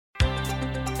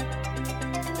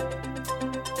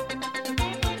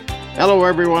Hello,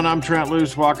 everyone. I'm Trent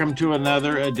Luce. Welcome to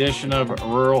another edition of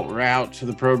Rural Route, to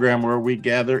the program where we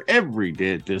gather every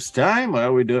day at this time.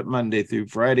 Well, we do it Monday through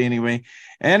Friday anyway.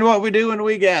 And what we do when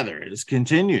we gather is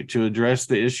continue to address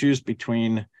the issues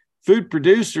between food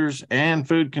producers and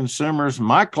food consumers.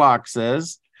 My clock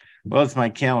says, well, it's my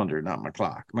calendar, not my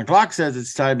clock. My clock says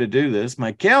it's time to do this.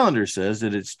 My calendar says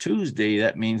that it's Tuesday.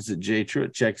 That means that Jay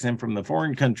Truitt checks in from the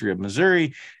foreign country of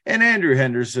Missouri, and Andrew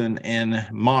Henderson in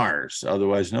Mars,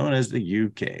 otherwise known as the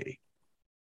UK.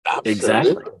 Absolutely.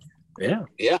 Exactly.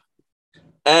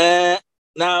 Yeah.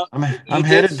 Now, I'm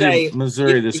headed to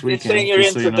Missouri this weekend. You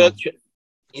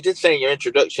did say in your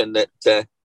introduction that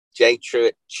Jay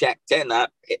Truitt checked in. Are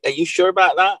you sure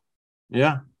about that?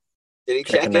 Yeah. Did he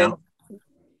check in? Out.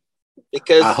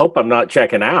 Because I hope I'm not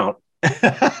checking out. The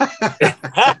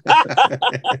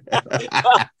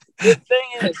thing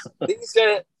is,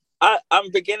 I'm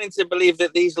beginning to believe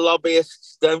that these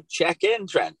lobbyists don't check in,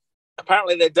 Trent.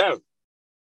 Apparently they don't.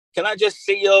 Can I just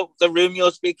see the room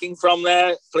you're speaking from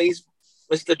there, please,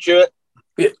 Mr. Truitt?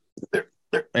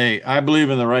 Hey, I believe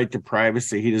in the right to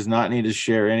privacy. He does not need to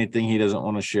share anything he doesn't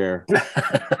want to share.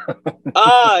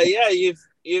 Yeah,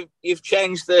 you've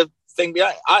changed the thing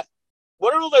behind.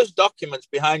 What are all those documents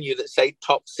behind you that say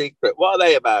top secret? What are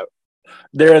they about?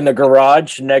 They're in the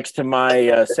garage next to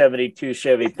my 72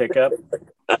 Chevy pickup.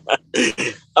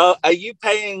 Are you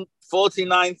paying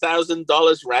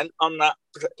 $49,000 rent on that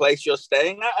place you're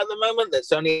staying at the moment?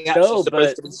 That's only actually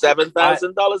supposed to be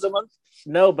 $7,000 a month?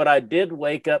 No, but I did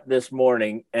wake up this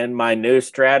morning, and my new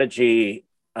strategy,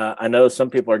 I know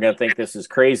some people are going to think this is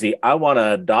crazy. I want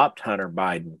to adopt Hunter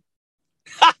Biden.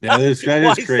 Yeah, that is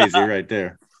crazy right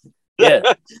there. Yeah.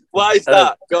 Why is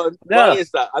that? Why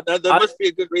is that? There must be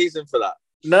a good reason for that.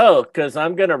 No, because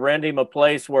I'm going to rent him a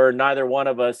place where neither one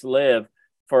of us live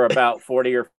for about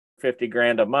 40 or 50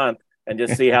 grand a month and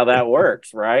just see how that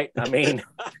works, right? I mean,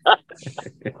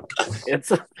 it's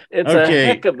a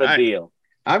heck of a deal.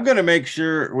 I'm going to make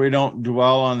sure we don't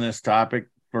dwell on this topic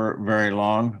for very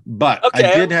long, but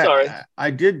I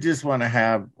did just want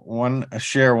to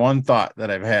share one thought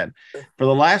that I've had. For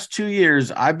the last 2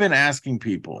 years, I've been asking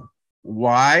people,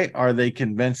 why are they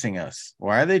convincing us?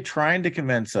 Why are they trying to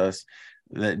convince us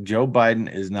that Joe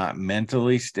Biden is not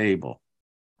mentally stable?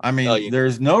 I mean,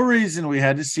 there's no reason we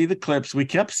had to see the clips. We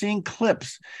kept seeing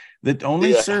clips that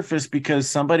only surfaced because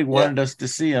somebody wanted us to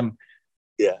see them.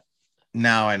 Yeah.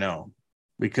 Now I know,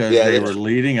 because they were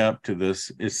leading up to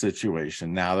this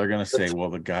situation. Now they're going to say, well,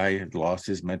 the guy had lost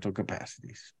his mental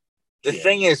capacities. The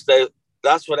thing is, though,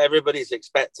 that's what everybody's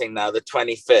expecting now, the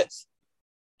 25th.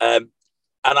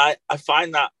 And I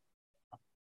find that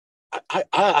I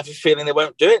have a feeling they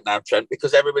won't do it now, Trent,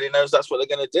 because everybody knows that's what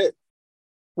they're going to do.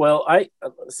 Well,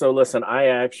 listen, I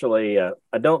actually, I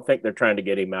don't think they're trying to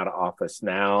get him out of office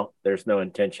now. There's no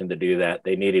intention to do that.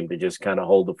 They need him to just kind of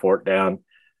hold the fort down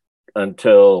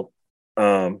until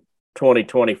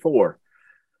 2024.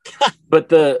 but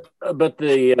they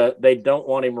don't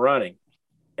want him running.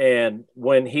 And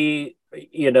when he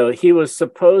was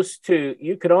supposed to,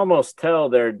 you could almost tell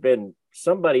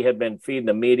somebody had been feeding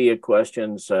the media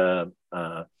questions back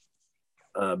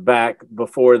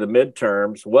before the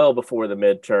midterms, well before the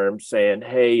midterms, saying,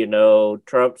 hey,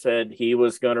 Trump said he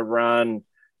was going to run.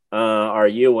 Are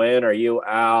you in? Are you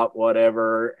out?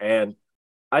 Whatever. And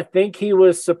I think he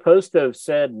was supposed to have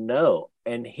said no.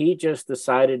 And he just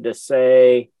decided to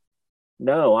say,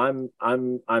 no, I'm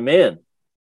in.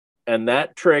 And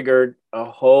that triggered a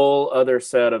whole other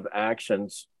set of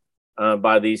actions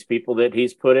by these people that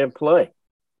he's put in play.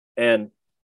 And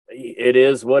it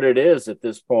is what it is at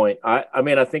this point. I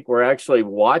mean, I think we're actually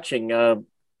watching a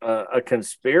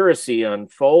conspiracy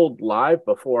unfold live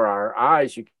before our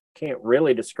eyes. You can't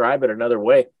really describe it another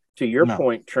way. To your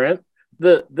point, Trent,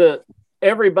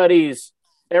 everybody's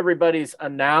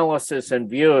analysis and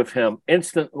view of him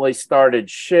instantly started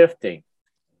shifting.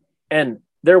 And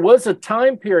there was a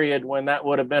time period when that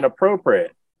would have been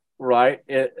appropriate, right?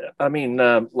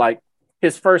 Like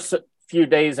his first few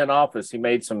days in office, he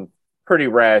made some pretty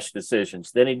rash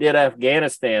decisions. Then he did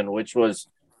Afghanistan, which was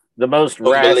the most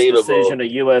rash decision a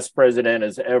U.S. president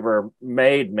has ever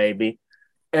made, maybe,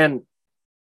 and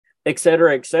et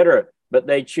cetera, et cetera. But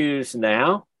they choose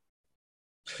now.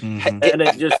 Mm-hmm. And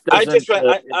it just doesn't make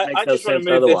no sense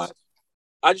otherwise.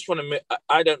 I just want to move.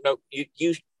 I don't know.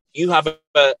 You have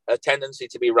a tendency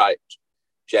to be right,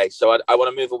 Jay. So I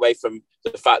want to move away from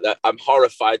the fact that I'm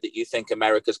horrified that you think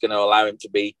America's going to allow him to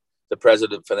be the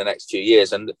president for the next 2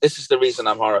 years. And this is the reason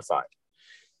I'm horrified.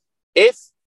 If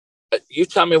you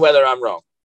tell me whether I'm wrong,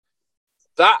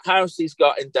 that house he's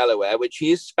got in Delaware, which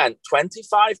he has spent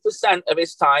 25% of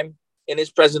his time in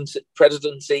his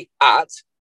presidency at,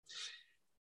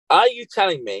 Are you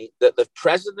telling me that the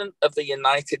President of the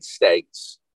United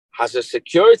States has a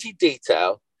security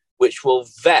detail which will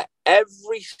vet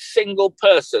every single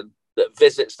person that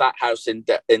visits that house in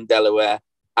Delaware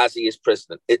as he is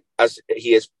president?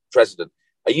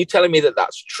 Are you telling me that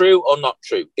that's true or not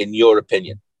true, in your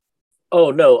opinion?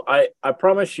 Oh, no, I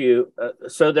promise you.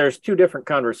 So there's two different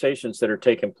conversations that are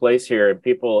taking place here, and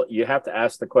people, you have to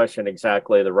ask the question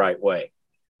exactly the right way.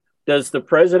 Does the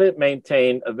president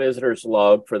maintain a visitor's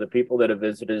log for the people that have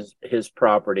visited his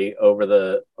property over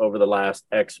the last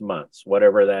X months,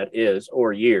 whatever that is,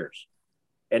 or years?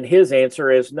 And his answer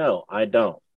is no, I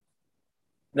don't.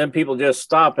 Then people just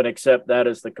stop and accept that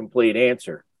as the complete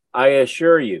answer. I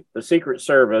assure you, the Secret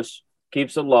Service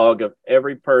keeps a log of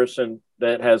every person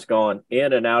that has gone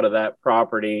in and out of that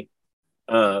property,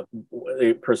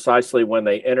 precisely when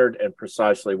they entered and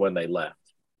precisely when they left.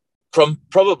 From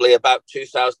probably about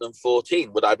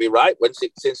 2014, would I be right?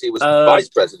 Since he was vice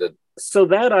president. So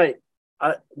that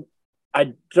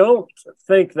I don't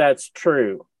think that's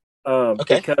true,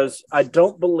 because I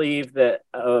don't believe that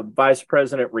a vice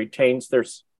president retains their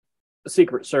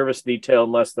Secret Service detail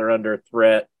unless they're under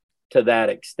threat to that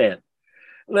extent.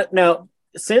 Now,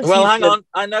 hang on,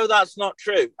 I know that's not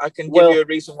true. I can give you a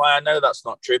reason why I know that's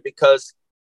not true, because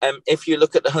if you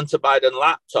look at the Hunter Biden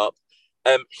laptop,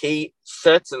 he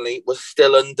certainly was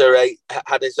still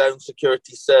had his own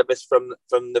security service from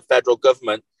the federal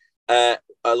government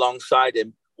alongside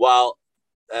him while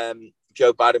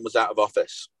Joe Biden was out of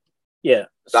office. Yeah.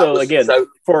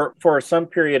 For some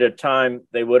period of time,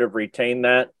 they would have retained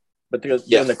that. But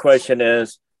then the question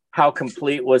is, how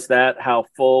complete was that? How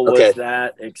full was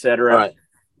that, et cetera? Right.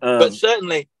 But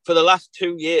certainly for the last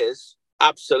 2 years,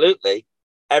 absolutely,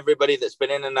 everybody that's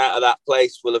been in and out of that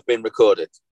place will have been recorded.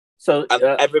 So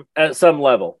at some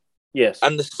level, yes.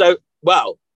 And at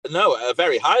a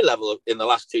very high level in the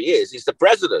last 2 years, he's the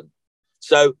president.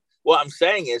 So what I'm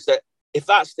saying is that if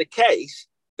that's the case,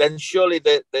 then surely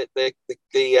the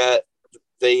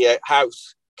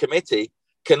House committee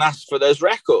can ask for those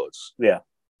records. Yeah.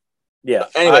 Yeah.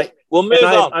 But anyway, we'll move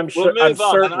on. We'll move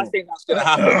on, and I think that's going to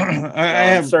happen. I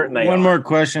have one more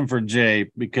question for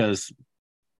Jay, because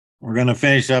we're going to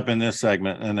finish up in this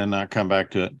segment and then I'll come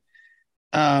back to it.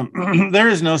 There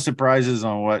is no surprises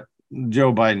on what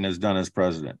Joe Biden has done as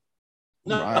president.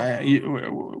 No.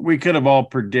 We could have all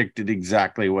predicted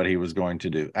exactly what he was going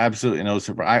to do. Absolutely no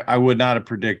surprise. I would not have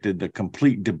predicted the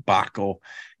complete debacle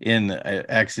in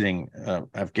exiting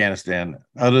Afghanistan.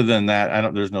 Other than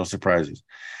that, there's no surprises.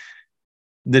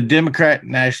 The Democrat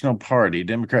National Party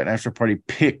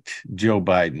picked Joe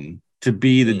Biden to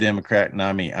be the Democrat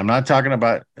nominee. I'm not talking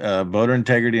about voter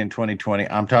integrity in 2020.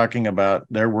 I'm talking about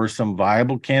there were some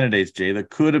viable candidates, Jay,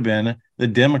 that could have been the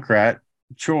Democrat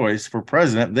choice for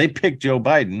president. They picked Joe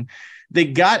Biden. They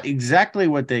got exactly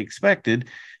what they expected,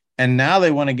 and now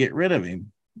they want to get rid of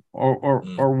him.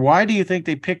 Or why do you think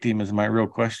they picked him is my real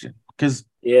question. Because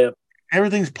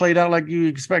everything's played out like you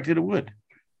expected it would.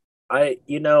 I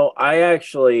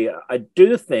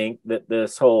do think that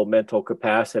this whole mental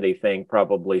capacity thing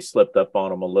probably slipped up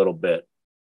on them a little bit.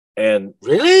 And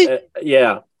really?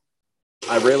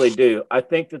 I really do. I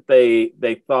think that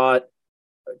they thought,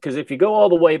 because if you go all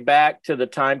the way back to the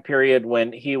time period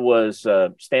when he was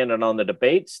standing on the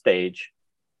debate stage,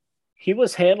 he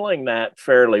was handling that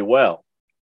fairly well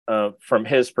from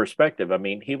his perspective. I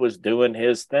mean, he was doing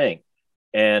his thing.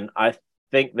 And I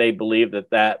think they believed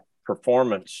that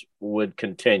performance would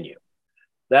continue.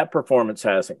 That performance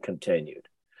hasn't continued.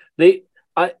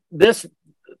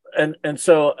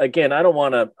 So again, I don't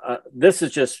want to. This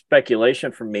is just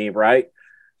speculation from me, right?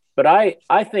 But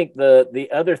I think the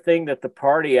other thing that the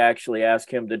party actually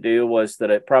asked him to do was that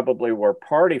it probably were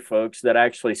party folks that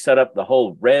actually set up the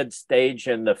whole red stage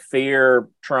and the fear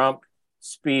Trump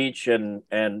speech and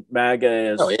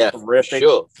MAGA is horrific.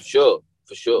 For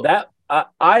sure. That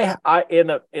I in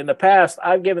the past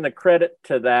I've given the credit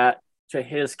to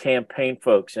his campaign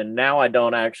folks, and now I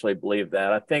don't actually believe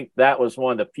that. I think that was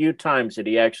one of the few times that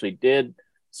he actually did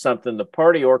something. The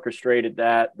party orchestrated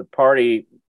that. The party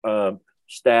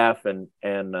staff and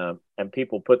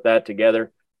people put that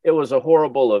together. It was a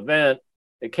horrible event.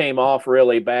 It came off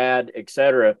really bad,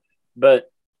 etc. But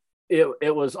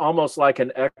it was almost like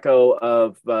an echo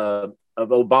of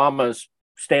Obama's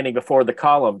standing before the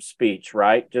column speech,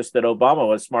 right? Just that Obama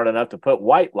was smart enough to put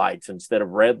white lights instead of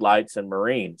red lights and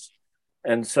Marines.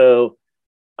 And so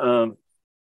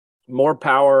more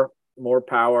power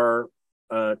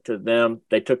to them.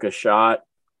 They took a shot.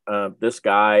 This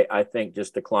guy, I think,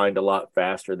 just declined a lot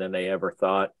faster than they ever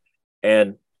thought.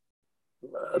 And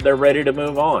they're ready to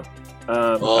move on.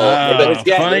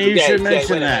 Funny you should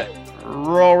mention that.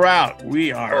 Rural Route.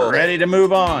 We are ready to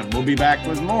move on. We'll be back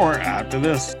with more after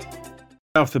this.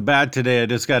 Off the bat today, I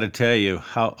just got to tell you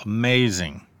how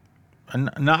amazing. And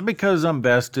not because I'm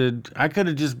vested. I could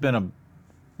have just been a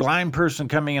blind person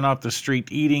coming in off the street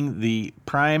eating the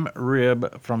prime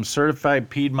rib from Certified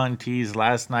Piedmontese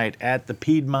last night at the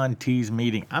Piedmontese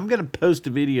meeting. I'm going to post a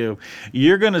video.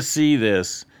 You're going to see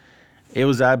this. It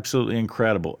was absolutely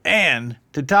incredible. And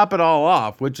to top it all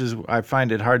off, which is, I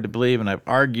find it hard to believe, and I've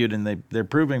argued and they're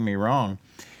proving me wrong,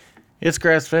 it's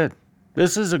grass-fed.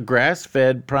 This is a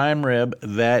grass-fed prime rib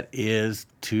that is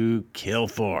to kill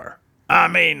for. I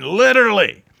mean,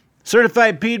 literally.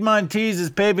 Certified Piedmontese is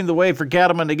paving the way for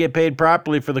cattlemen to get paid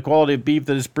properly for the quality of beef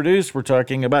that is produced. We're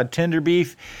talking about tender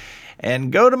beef.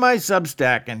 And go to my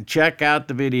Substack and check out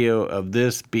the video of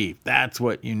this beef. That's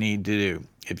what you need to do.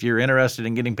 If you're interested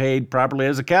in getting paid properly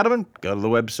as a cattleman, go to the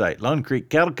website,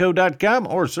 LoneCreekCattleCo.com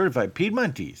or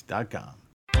CertifiedPiedmontese.com.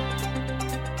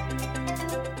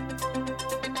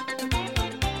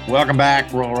 Welcome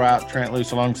back. Rural Route, Trent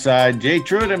Loos alongside Jay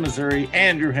Truitt in Missouri,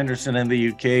 Andrew Henderson in the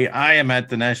UK. I am at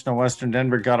the National Western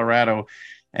Denver, Colorado.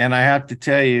 And I have to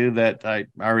tell you that I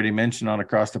already mentioned on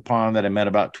Across the Pond that I met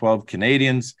about 12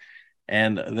 Canadians.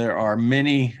 And there are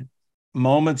many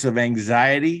moments of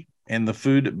anxiety in the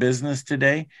food business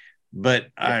today. But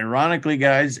ironically,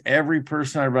 guys, every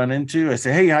person I run into, I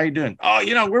say, hey, how you doing? Oh,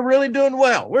 we're really doing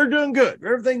well. We're doing good.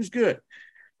 Everything's good.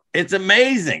 It's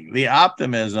amazing the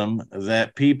optimism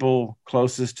that people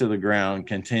closest to the ground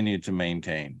continue to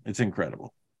maintain. It's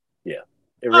incredible. Yeah,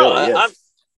 it really is.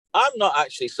 I'm not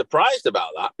actually surprised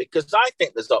about that because I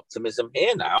think there's optimism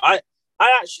here now. I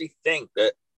actually think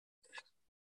that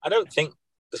I don't think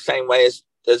the same way as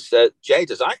Jay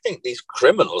does. I think these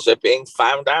criminals are being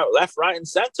found out left, right, and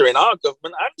center in our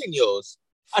government and in yours.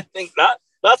 I think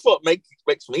that's what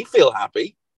makes me feel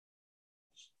happy.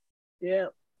 Yeah.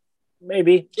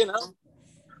 Maybe.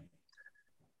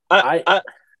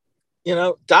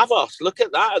 Davos, look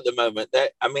at that at the moment.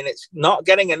 It's not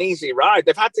getting an easy ride.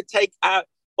 They've had to take out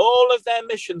all of their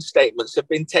mission statements have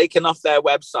been taken off their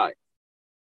website.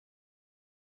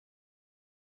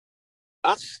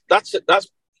 That's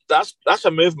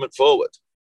a movement forward.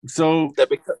 So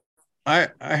I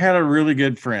had a really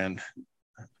good friend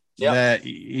that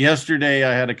yesterday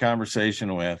I had a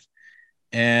conversation with,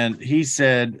 and he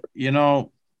said,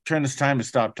 Trent, it's time to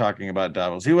stop talking about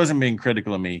Davos. He wasn't being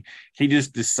critical of me. He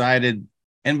just decided.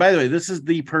 And by the way, this is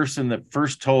the person that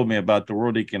first told me about the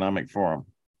World Economic Forum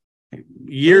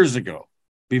years ago,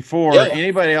 before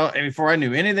anybody else, before I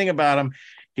knew anything about them.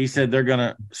 He said they're going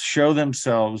to show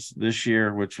themselves this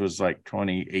year, which was like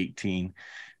 2018,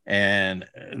 and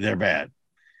they're bad.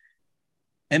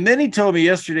 And then he told me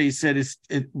yesterday, he said,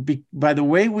 by the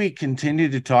way we continue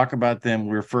to talk about them,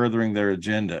 we're furthering their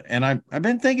agenda. And I've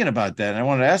been thinking about that. And I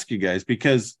wanted to ask you guys,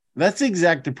 because that's the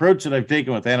exact approach that I've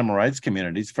taken with animal rights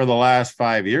communities for the last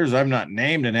 5 years. I've not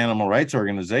named an animal rights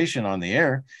organization on the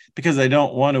air because I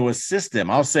don't want to assist them.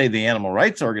 I'll say the animal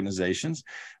rights organizations,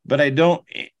 but I don't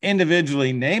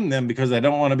individually name them because I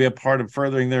don't want to be a part of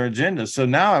furthering their agenda. So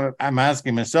now I'm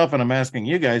asking myself, and I'm asking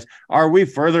you guys, are we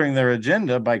furthering their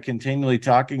agenda by continually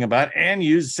talking about and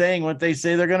saying what they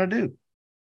say they're going to do?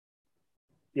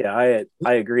 Yeah,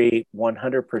 I agree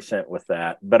 100% with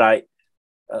that. But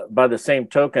by the same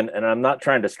token, and I'm not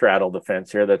trying to straddle the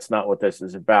fence here, that's not what this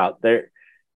is about.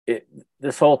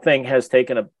 This whole thing has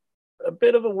taken a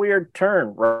bit of a weird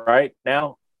turn right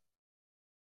now.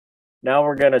 Now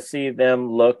we're going to see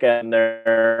them look at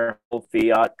their whole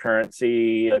fiat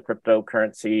currency,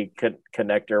 cryptocurrency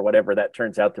connector, whatever that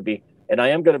turns out to be. And I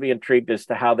am going to be intrigued as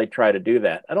to how they try to do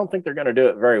that. I don't think they're going to do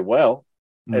it very well.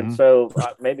 Mm-hmm. And so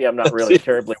maybe I'm not really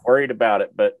terribly worried about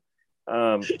it. But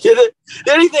the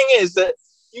only thing is that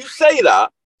you say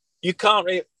that, you can't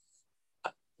really...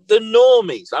 The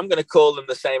normies, I'm going to call them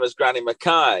the same as Granny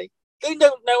Mackay, they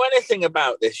don't know anything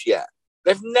about this yet.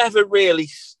 They've never really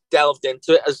delved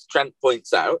into it, as Trent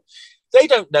points out. They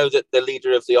don't know that the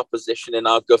leader of the opposition in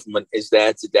our government is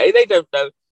there today. They don't know.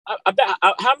 I bet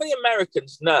how many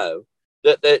Americans know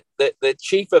that the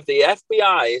chief of the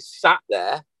FBI is sat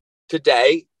there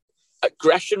today.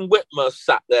 Gresham Whitmer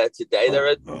sat there today. There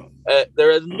are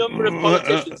a number of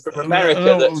politicians from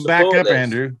America that support back up, this.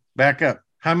 Andrew. Back up.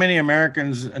 How many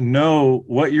Americans know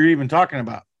what you're even talking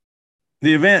about?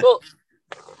 The event. Well,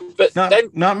 but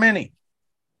not many.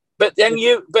 But hang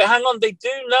on, they do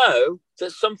know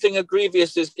that something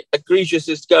egregious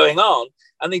is going on,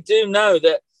 and they do know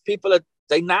that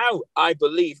they now, I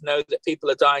believe, know that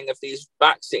people are dying of these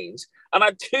vaccines, and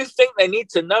I do think they need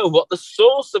to know what the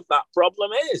source of that problem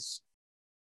is.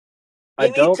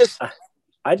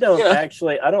 I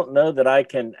don't know that I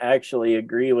can actually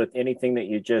agree with anything that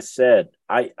you just said.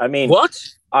 I mean, what?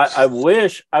 I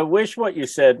wish what you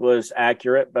said was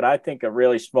accurate, but I think a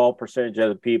really small percentage of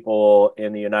the people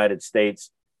in the United States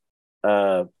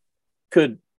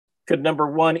could number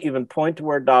one even point to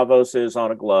where Davos is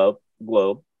on a globe.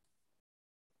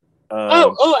 Hey,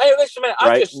 listen a minute.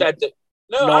 Right? I just said that.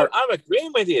 No, I'm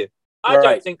agreeing with you. I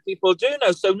don't think people do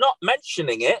know. So not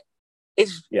mentioning it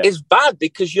is bad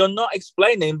because you're not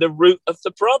explaining the root of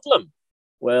the problem.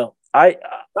 Well, I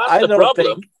don't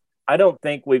problem. I don't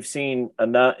think we've seen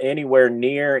enough anywhere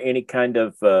near any kind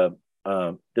of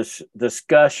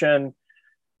discussion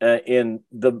in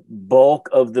the bulk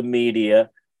of the media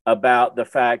about the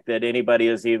fact that anybody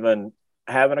is even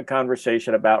having a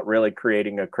conversation about really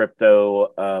creating a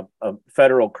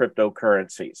federal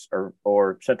cryptocurrencies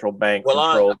or central bank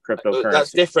controlled cryptocurrencies.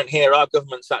 That's different here. Our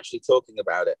government's actually talking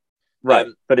about it. Right.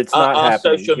 But it's not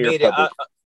happening social here media.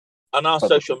 Our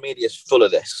social media is full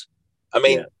of this. I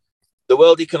mean, the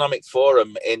World Economic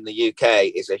Forum in the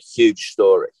UK is a huge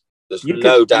story. There's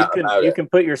no doubt about it. You can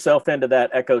put yourself into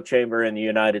that echo chamber in the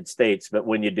United States, but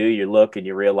when you do, you look and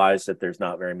you realize that there's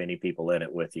not very many people in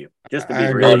it with you. Just to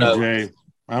be real. Jay.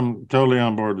 I'm totally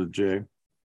on board with Jay.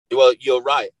 Well, you're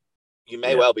right. You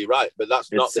may well be right, but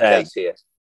that's not the case here.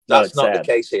 That's not the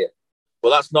case here.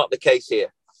 Well, that's not the case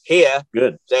here. Here,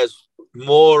 there's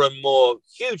more and more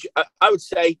huge. I would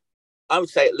say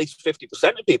at least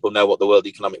 50% of people know what the World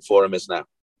Economic Forum is now.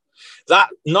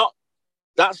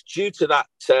 That's due to that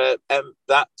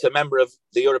member of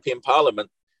the European Parliament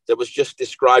that was just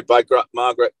described by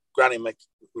Margaret Granny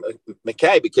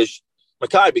Mackay because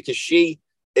she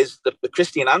is the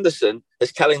Christian Anderson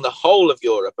is telling the whole of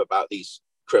Europe about these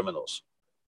criminals.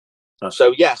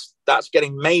 So yes, that's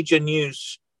getting major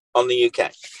news on the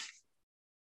UK.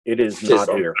 It is not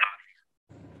here.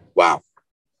 Wow.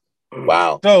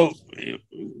 So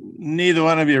neither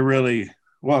one of you really,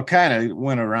 kind of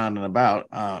went around and about.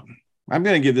 I'm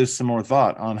going to give this some more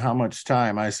thought on how much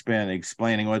time I spend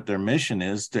explaining what their mission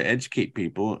is to educate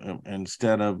people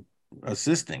instead of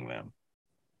assisting them.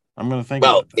 I'm going to think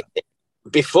about that.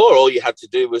 Before, all you had to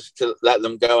do was to let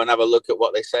them go and have a look at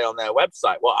what they say on their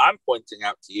website. What I'm pointing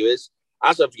out to you is,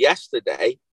 as of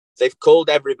yesterday, they've called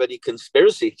everybody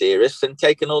conspiracy theorists and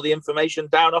taken all the information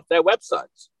down off their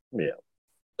websites. Yeah.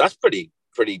 That's pretty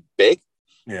big.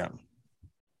 Yeah.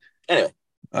 Anyway.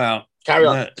 Well, carry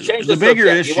on. Change the bigger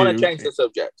subject. You want to change the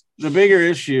subject. The bigger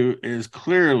issue is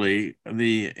clearly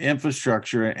the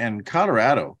infrastructure, and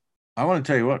Colorado. I want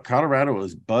to tell you what, Colorado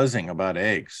is buzzing about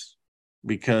eggs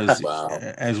because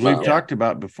as we've talked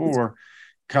about before,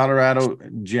 Colorado,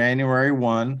 January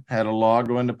 1, had a law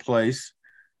go into place,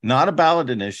 not a ballot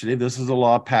initiative. This is a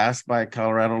law passed by a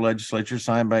Colorado legislature,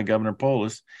 signed by Governor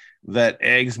Polis, that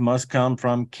eggs must come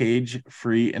from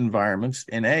cage-free environments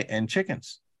and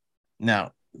chickens.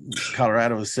 Now,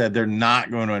 Colorado has said they're not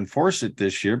going to enforce it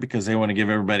this year because they want to give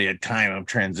everybody a time of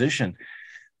transition.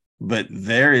 But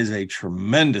there is a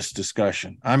tremendous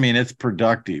discussion. I mean, it's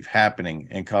productive happening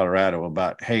in Colorado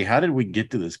about, hey, how did we get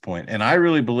to this point? And I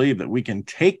really believe that we can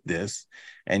take this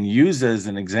and use as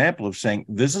an example of saying,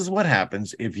 this is what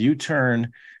happens if you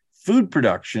turn food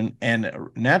production and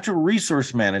natural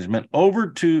resource management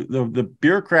over to the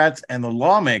bureaucrats and the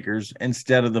lawmakers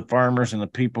instead of the farmers and the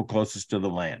people closest to the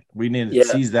land. We need to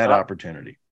seize that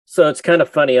opportunity. So it's kind of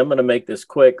funny. I'm going to make this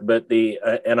quick, but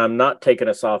and I'm not taking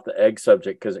us off the egg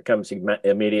subject because it comes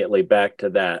immediately back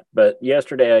to that. But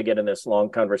yesterday I get in this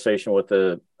long conversation with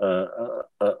a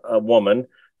woman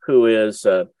who is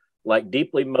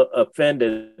deeply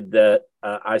offended that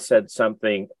I said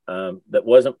something that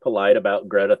wasn't polite about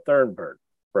Greta Thunberg,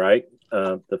 right?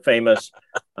 The famous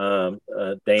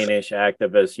Danish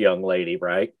activist young lady,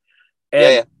 right?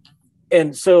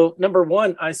 And so, number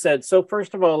one, I said, so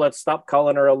first of all, let's stop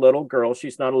calling her a little girl.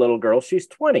 She's not a little girl. She's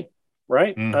 20,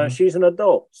 right? Mm-hmm. She's an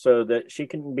adult, so that she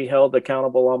can be held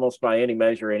accountable almost by any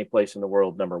measure, any place in the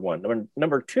world, number one.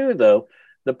 Number two, though,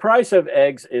 the price of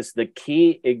eggs is the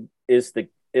key, is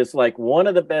like one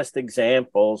of the best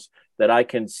examples that I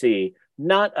can see,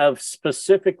 not of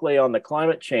specifically on the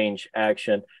climate change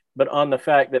action, but on the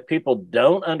fact that people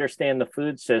don't understand the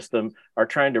food system, are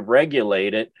trying to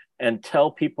regulate it and tell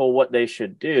people what they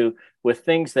should do with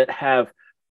things that have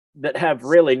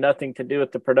really nothing to do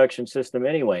with the production system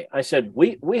anyway. I said,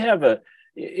 we have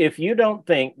if you don't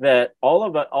think that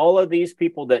all of these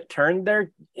people that turned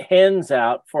their hens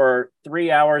out for 3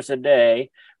 hours a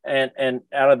day and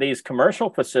out of these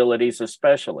commercial facilities,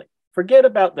 especially, forget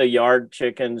about the yard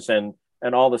chickens and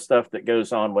all the stuff that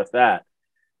goes on with that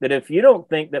if you don't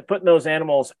think that putting those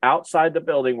animals outside the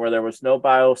building where there was no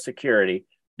biosecurity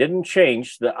didn't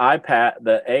change the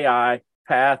AI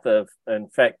path of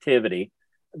infectivity,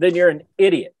 then you're an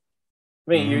idiot.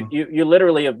 I mean, you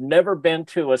literally have never been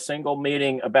to a single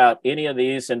meeting about any of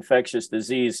these infectious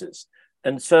diseases,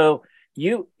 and so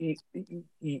you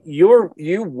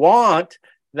want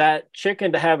that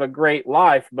chicken to have a great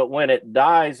life, but when it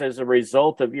dies as a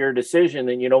result of your decision,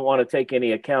 then you don't want to take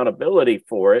any accountability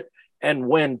for it. And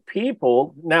when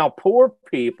people, now poor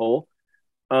people,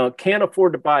 can't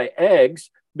afford to buy eggs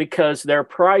because they're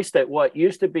priced at what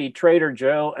used to be Trader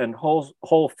Joe and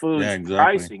Whole Foods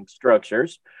pricing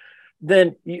structures,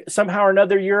 then somehow or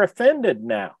another you're offended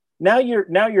now. Now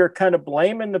you're kind of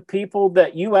blaming the people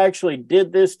that you actually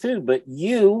did this to, but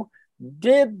you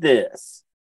did this.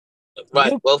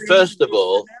 Right. Well, first of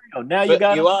all, now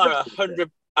you are 100.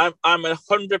 I'm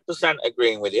 100%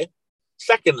 agreeing with you.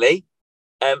 Secondly,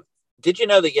 did you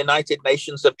know the United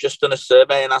Nations have just done a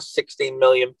survey and asked 16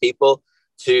 million people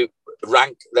to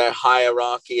rank their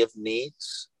hierarchy of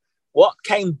needs? What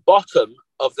came bottom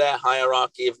of their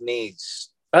hierarchy of needs?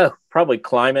 Oh, probably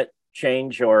climate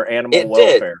change or animal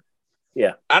welfare.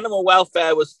 Yeah. Animal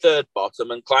welfare was third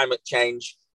bottom and climate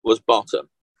change was bottom.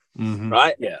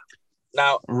 Right? Yeah.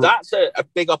 Now, that's a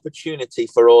big opportunity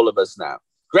for all of us now.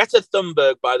 Greta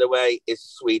Thunberg, by the way, is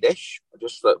Swedish. I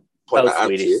just point that out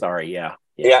to you. Sorry, yeah.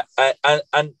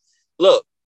 And look,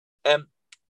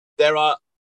 there are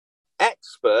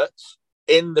experts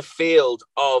in the field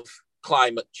of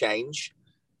climate change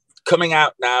coming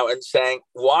out now and saying,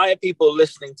 why are people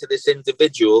listening to this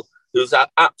individual who's had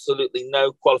absolutely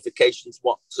no qualifications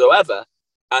whatsoever?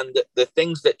 And the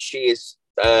things that she is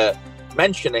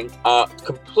mentioning are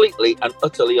completely and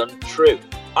utterly untrue.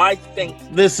 I think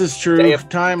this is true.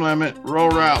 Time limit. Roll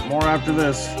route. More after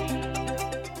this.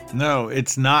 No,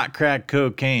 it's not crack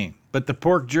cocaine, but the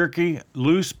pork jerky,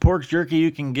 loose pork jerky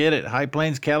you can get at High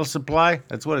Plains Cattle Supply,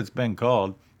 that's what it's been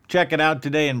called. Check it out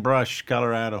today in Brush,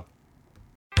 Colorado.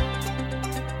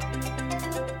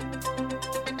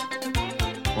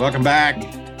 Welcome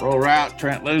back. Roll route.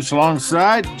 Trent Loos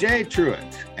alongside Jay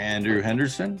Truitt, Andrew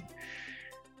Henderson.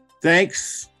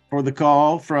 Thanks for the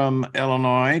call from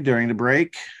Illinois during the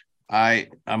break.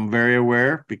 I'm very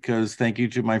aware because thank you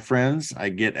to my friends. I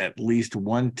get at least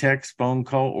one text, phone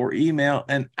call, or email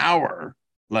an hour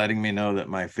letting me know that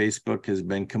my Facebook has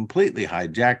been completely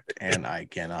hijacked and I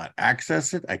cannot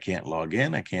access it. I can't log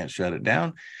in. I can't shut it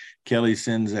down. Kelly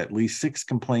sends at least 6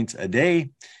 complaints a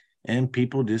day and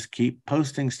people just keep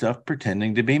posting stuff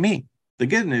pretending to be me. The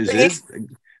good news is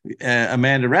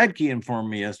Amanda Radke informed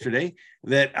me yesterday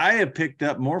that I have picked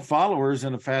up more followers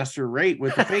at a faster rate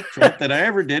with the fake Trent than I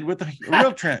ever did with the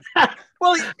real Trent.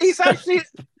 Well, he's actually,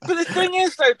 but the thing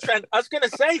is though, Trent, I was going to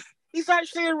say, he's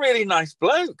actually a really nice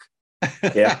bloke.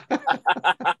 Yeah.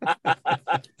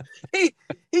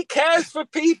 He cares for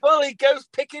people. He goes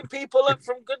picking people up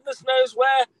from goodness knows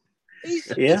where.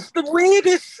 It's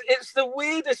the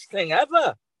weirdest thing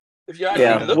ever. If you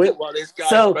actually look at what this guy's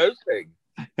posting.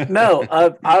 No,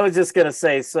 I was just going to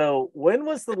say, so when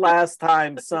was the last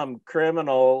time some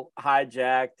criminal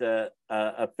hijacked a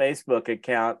Facebook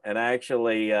account and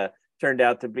actually turned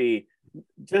out to be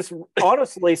just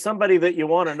honestly somebody that you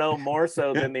want to know more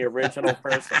so than the original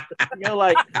person?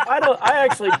 Like, I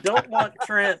actually don't want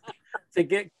Trent to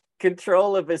get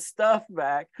control of his stuff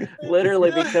back, literally,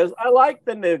 because I like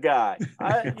the new guy.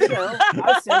 I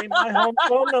sent him my home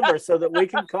phone number so that we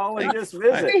can call and just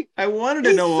visit. I wanted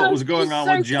to know what was going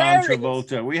on with John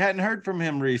Travolta. We hadn't heard from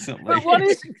him recently. But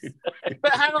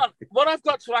hang on, what I've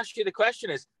got to ask you the question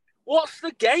is, what's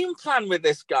the game plan with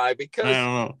this guy?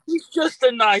 Because he's just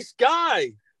a nice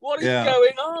guy. What is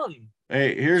going on?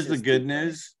 Hey, here's the good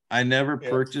news. I never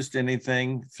purchased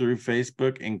anything through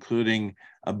Facebook, including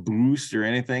a boost or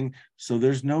anything. So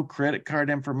there's no credit card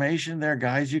information there,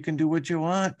 guys. You can do what you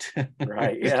want.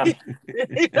 Right. Yeah.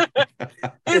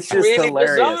 It's just really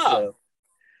hilarious.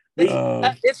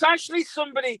 It's actually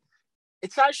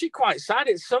quite sad.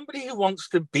 It's somebody who wants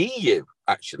to be you,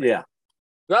 actually. Yeah.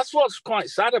 That's what's quite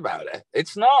sad about it.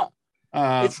 It's not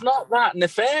that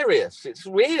nefarious. It's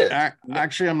weird.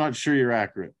 Actually, I'm not sure you're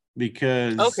accurate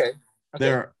because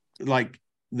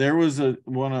there was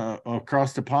one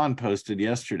across the pond posted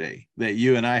yesterday that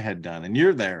you and I had done, and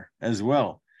you're there as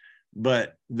well.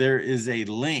 But there is a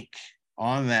link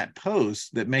on that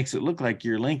post that makes it look like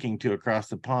you're linking to Across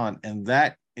the Pond, and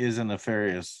that is a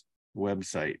nefarious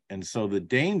website. And so the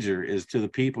danger is to the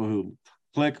people who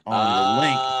click on the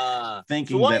link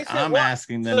thinking that I'm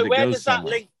asking them to go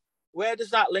somewhere. Where does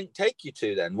that link take you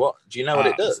to then? What do you know what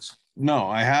it does? No,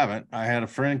 I haven't. I had a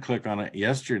friend click on it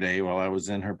yesterday while I was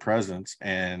in her presence,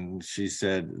 and she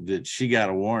said that she got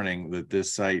a warning that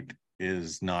this site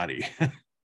is naughty.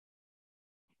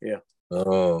 Yeah.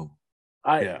 Oh.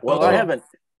 I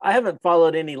haven't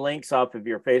followed any links off of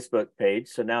your Facebook page,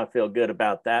 so now I feel good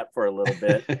about that for a little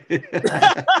bit.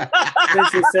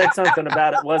 Since you said something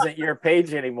about it wasn't your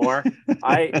page anymore,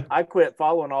 I quit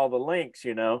following all the links,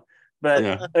 you know.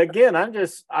 But again, I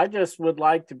just would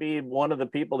like to be one of the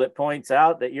people that points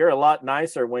out that you're a lot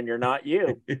nicer when you're not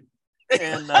you.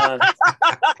 And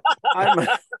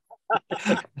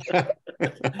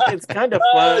it's kind of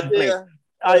funny.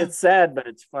 It's sad, but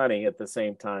it's funny at the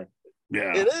same time.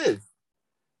 Yeah, it is.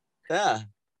 Yeah,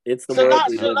 it's the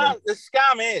the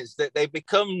scam is that they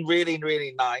become really,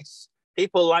 really nice.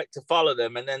 People like to follow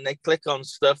them, and then they click on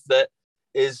stuff that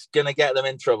is going to get them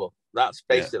in trouble. That's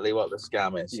basically what the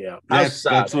scam is. Yeah,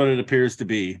 that's what it appears to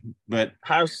be. But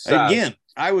how sad. Again,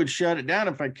 I would shut it down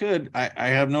if I could. I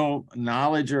have no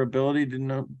knowledge or ability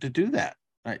to do that.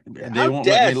 They won't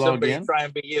let me log in. Try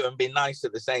and be you and be nice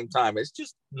at the same time. It's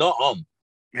just not on.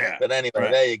 Yeah. But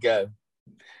anyway, there you go.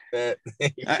 I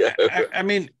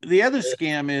mean, the other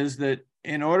scam is that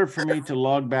in order for me to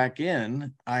log back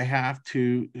in, I have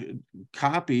to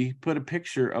put a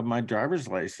picture of my driver's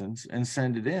license and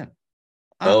send it in.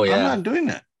 I'm not doing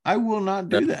that. I will not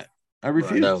do that. I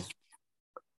refuse. No.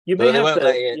 You may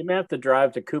have to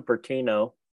drive to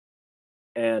Cupertino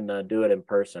and do it in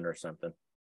person or something.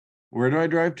 Where do I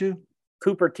drive to?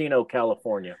 Cupertino,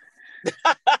 California.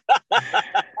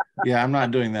 Yeah, I'm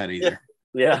not doing that either.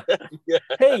 Yeah.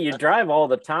 Hey, you drive all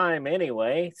the time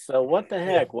anyway. So what the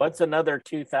heck? What's another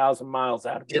 2,000 miles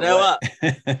out of you know what?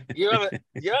 You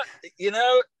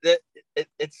know that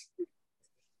it's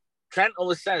Trent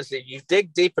always says that you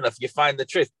dig deep enough, you find the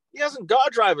truth. He hasn't got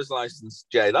a driver's license,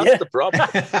 Jay. That's the problem.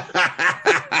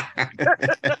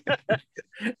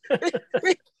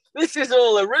 This is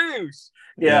all a ruse.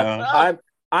 Yeah.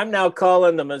 I'm now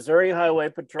calling the Missouri Highway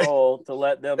Patrol to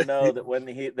let them know that when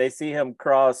they see him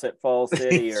cross at Fall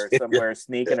City or somewhere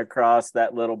sneaking across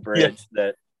that little bridge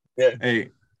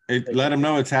Hey, let them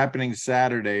know it's happening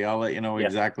Saturday. I'll let you know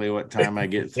exactly what time I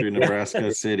get through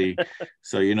Nebraska City.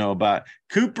 So you know about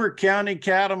Cooper County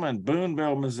Cattlemen,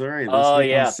 Boonville, Missouri. This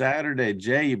week on Saturday.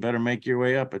 Jay, you better make your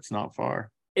way up. It's not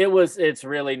far. It's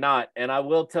really not. And I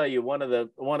will tell you, one of the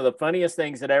funniest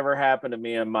things that ever happened to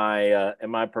me in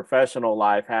my professional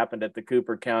life happened at the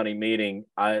Cooper County meeting.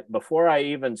 Before I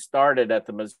even started at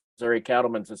the Missouri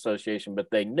Cattlemen's Association,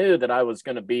 but they knew that I was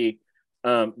going to be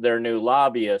their new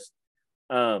lobbyist.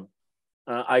 I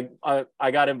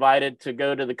got invited to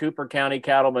go to the Cooper County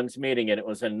Cattlemen's meeting, and it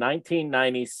was in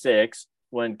 1996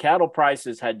 when cattle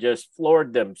prices had just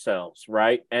floored themselves,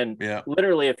 right? And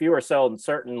literally, if you were selling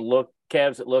certain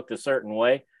calves that looked a certain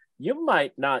way, you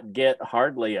might not get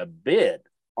hardly a bid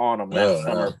on them that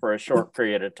summer for a short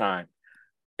period of time.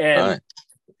 And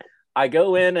I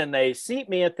go in and they seat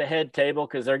me at the head table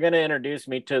because they're going to introduce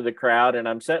me to the crowd. And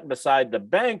I'm sitting beside the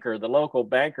banker, the local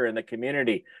banker in the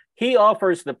community. He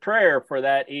offers the prayer for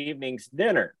that evening's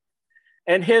dinner.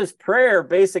 And his prayer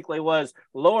basically was,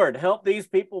 Lord, help these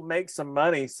people make some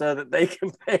money so that they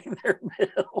can pay their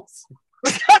bills.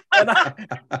 That's the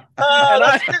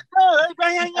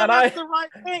right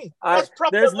thing. That's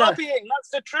proper lobbying. That's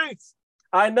the truth.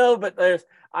 I know, but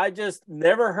I just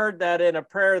never heard that in a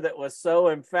prayer that was so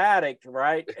emphatic,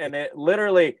 right? And it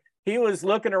literally, he was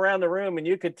looking around the room and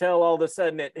you could tell all of a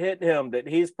sudden it hit him that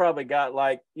he's probably got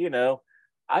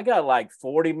I got like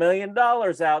 $40 million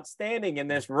outstanding in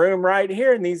this room right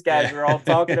here. And these guys are all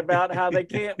talking about how they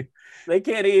can't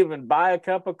even buy a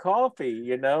cup of coffee,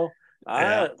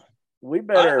 We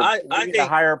better get a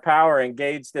higher power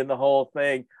engaged in the whole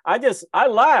thing. I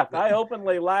laughed. I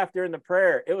openly laughed during the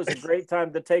prayer. It was a great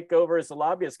time to take over as a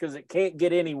lobbyist because it can't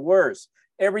get any worse.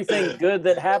 Everything good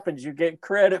that happens, you get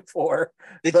credit for.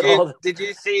 Did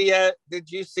you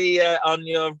see on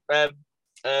your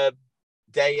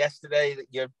day yesterday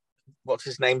that what's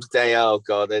his name's day? Oh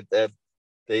God, the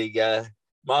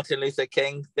Martin Luther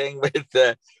King thing with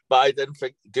Biden for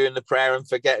doing the prayer and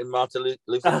forgetting Martin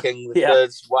Luther King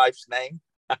III's wife's name.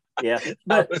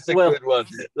 That was a good one.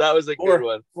 That was a good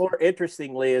one. More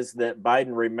interestingly is that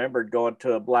Biden remembered going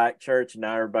to a black church.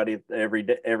 Now everybody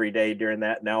every day during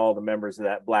that, now all the members of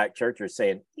that black church are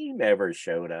saying he never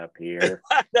showed up here.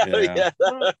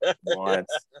 Once.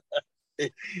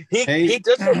 He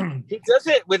does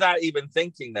it without even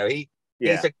thinking though. He's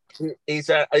a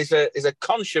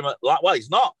consummate he's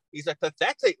not. He's a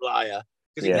pathetic liar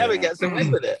because he never gets away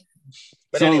with it.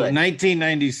 But so anyway.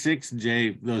 1996,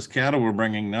 Jay, those cattle were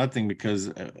bringing nothing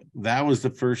because that was the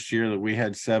first year that we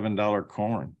had $7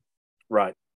 corn.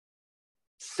 Right.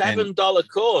 $7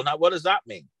 corn. Now, what does that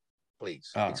mean?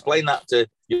 Please explain that to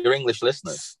your English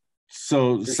listeners.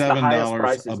 So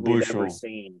 $7 a bushel.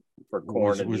 for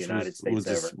corn in the United States was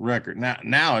ever. this record.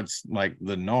 Now it's like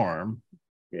the norm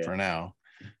for now.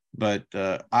 But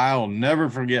I'll never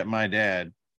forget my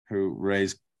dad, who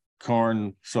raised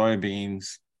corn,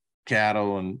 soybeans,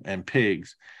 cattle, and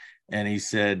pigs. And he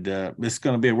said, this is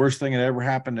going to be the worst thing that ever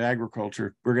happened to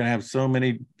agriculture. We're going to have so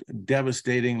many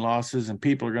devastating losses and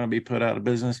people are going to be put out of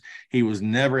business. He was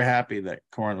never happy that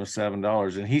corn was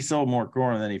 $7. And he sold more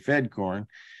corn than he fed corn.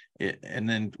 And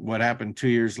then what happened 2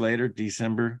 years later,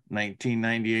 December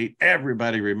 1998,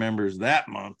 everybody remembers that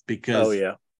month because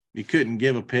you couldn't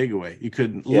give a pig away. You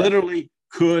couldn't, literally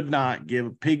could not give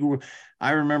a pig away.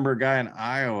 I remember a guy in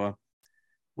Iowa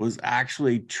was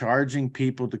actually charging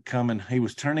people to come, and he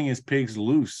was turning his pigs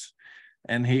loose,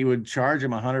 and he would charge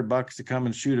them $100 to come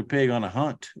and shoot a pig on a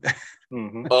hunt.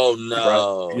 Mm-hmm. Oh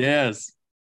no! Yes.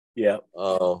 Yeah.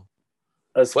 Oh.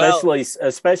 Especially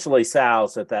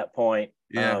sows at that point.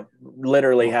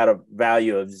 Literally had a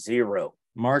value of zero.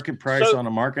 Market price on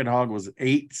a market hog was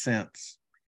 8 cents.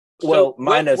 Well, so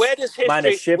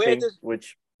minus shipping,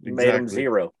 which made them Exactly.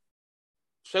 zero.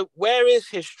 So where is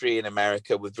history in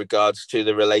America with regards to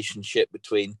the relationship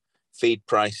between feed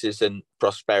prices and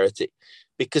prosperity?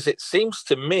 Because it seems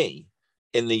to me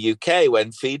in the UK,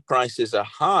 when feed prices are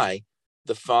high,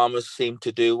 the farmers seem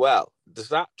to do well. Does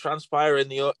that transpire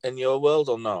in your world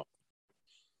or not?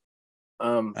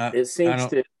 It seems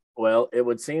to, it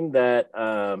would seem that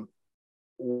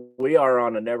we are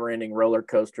on a never-ending roller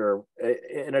coaster,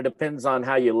 and it depends on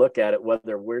how you look at it,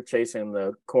 whether we're chasing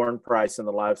the corn price in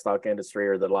the livestock industry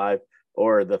or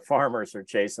the farmers are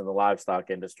chasing the livestock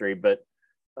industry. But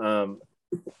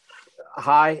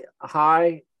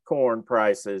high corn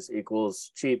prices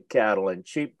equals cheap cattle, and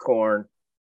cheap corn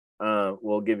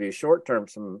will give you short-term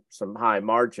some high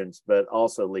margins, but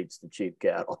also leads to cheap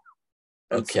cattle.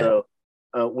 And so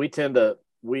we tend to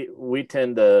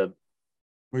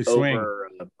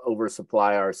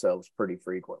oversupply ourselves pretty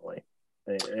frequently.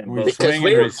 And we swing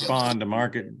and respond to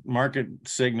market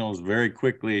signals very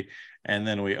quickly, and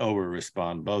then we over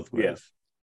respond both ways. Yeah.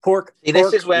 Pork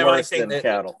this is where I think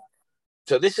cattle.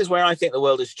 So this is where I think the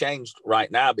world has changed right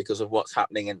now because of what's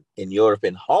happening in Europe,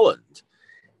 in Holland,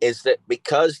 is that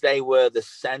because they were the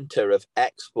center of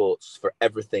exports for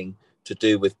everything to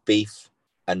do with beef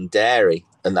and dairy,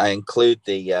 and I include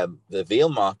the veal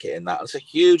market in that. It's a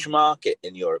huge market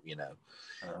in Europe, you know.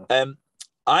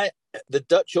 The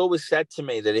Dutch always said to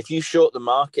me that if you short the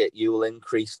market, you will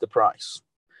increase the price,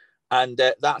 and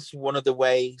that's one of the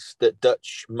ways that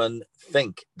Dutchmen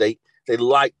think. They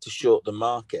like to short the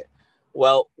market.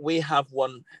 Well, we have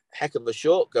one heck of a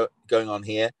short going on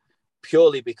here,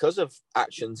 purely because of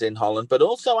actions in Holland, but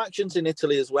also actions in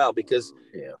Italy as well. Because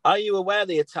are you aware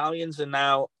the Italians are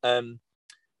now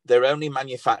they're only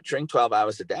manufacturing 12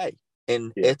 hours a day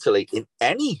in Italy in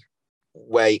any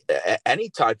way, any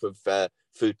type of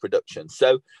food production.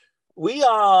 So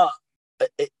we're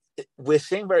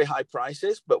seeing very high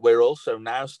prices, but we're also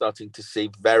now starting to see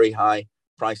very high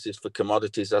prices for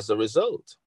commodities as a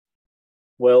result.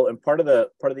 Well, and part of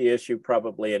the issue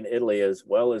probably in Italy as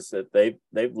well is that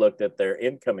they've looked at their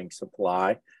incoming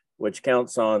supply, which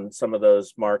counts on some of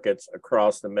those markets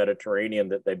across the Mediterranean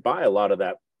that they buy a lot of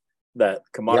that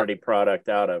commodity product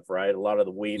out of, right? A lot of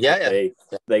the wheat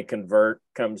they convert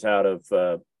comes out of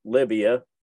Libya,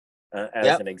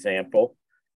 as an example,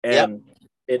 and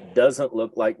it doesn't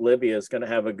look like Libya is going to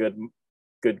have a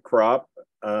good crop,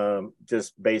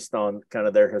 just based on kind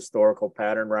of their historical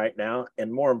pattern right now.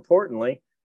 And more importantly,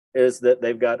 is that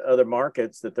they've got other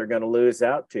markets that they're going to lose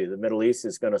out to. The Middle East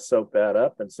is going to soak that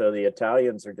up, and so the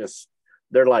Italians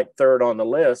they're like third on the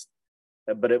list.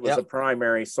 But it was a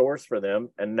primary source for them,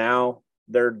 and now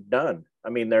they're done. I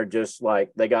mean, they're just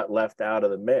like they got left out of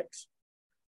the mix.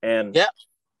 And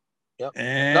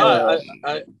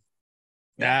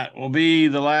that will be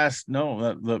the last.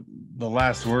 The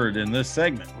last word in this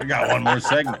segment. We got one more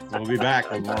segment. We'll be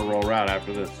back with more Rural Route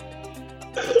after this.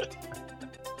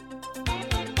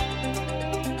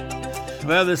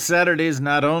 Well, this Saturday is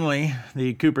not only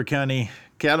the Cooper County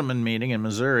Cattlemen meeting in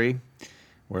Missouri,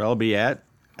 where I'll be at.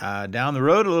 Down the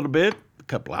road a little bit, a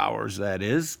couple hours that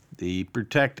is, the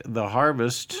Protect the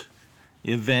Harvest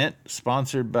event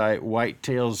sponsored by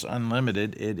Whitetails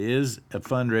Unlimited. It is a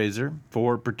fundraiser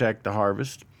for Protect the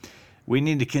Harvest. We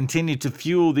need to continue to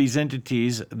fuel these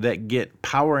entities that get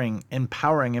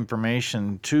empowering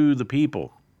information to the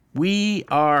people. We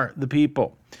are the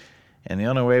people. And the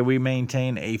only way we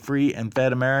maintain a free and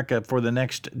fed America for the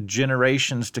next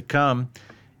generations to come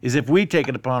is if we take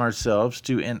it upon ourselves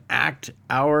to enact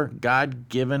our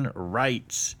God-given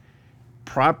rights.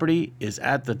 Property is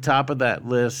at the top of that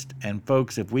list, and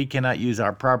folks, if we cannot use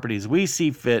our property as we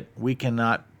see fit, we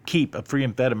cannot keep a free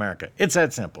and fed America. It's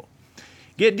that simple.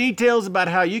 Get details about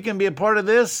how you can be a part of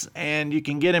this, and you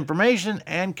can get information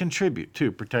and contribute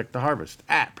to Protect the Harvest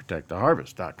at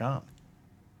protecttheharvest.com.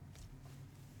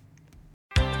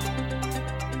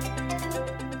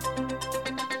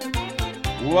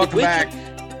 Welcome back.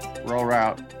 Roll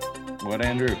Route. What,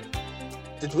 Andrew?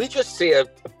 Did we just see a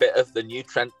bit of the new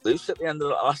Trent Loos at the end of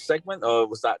the last segment, or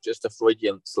was that just a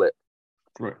Freudian slip?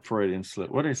 Freudian slip.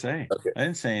 What did I say? Okay. I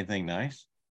didn't say anything nice.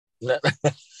 No.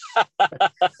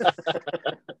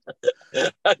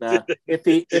 Nah, if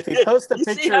he posts a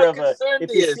picture of a,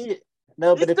 if you see it,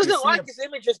 no, but he if you doesn't see like his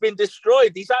image has been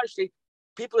destroyed. He's actually,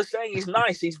 people are saying he's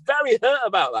nice. He's very hurt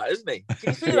about that, isn't he? Can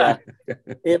you see that?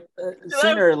 If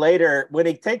sooner or later, when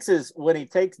he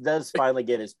does finally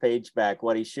get his page back,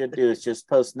 what he should do is just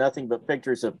post nothing but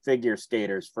pictures of figure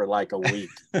skaters for like a week,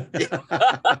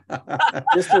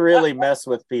 just to really mess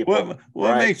with people.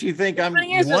 What makes you think I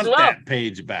want that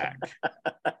page back?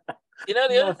 You know,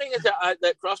 the other thing is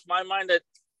that crossed my mind that,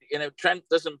 you know, Trent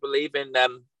doesn't believe in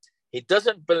he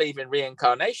doesn't believe in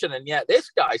reincarnation, and yet this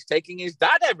guy's taking his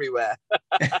dad everywhere.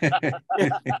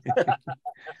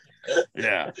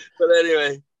 Yeah. But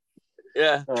anyway,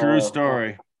 yeah. True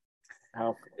story.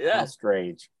 How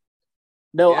strange.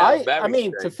 No, yeah, I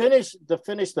mean, strange. to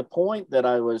finish the point that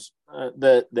I was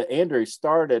that Andrew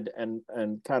started and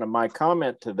kind of my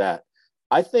comment to that.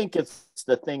 I think it's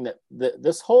the thing that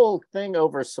this whole thing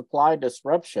over supply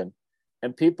disruption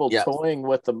and people toying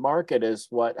with the market is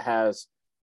what has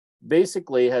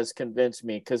convinced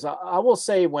me. Because I will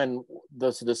say, when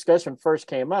this discussion first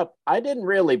came up, I didn't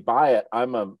really buy it. I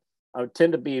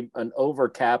tend to be an over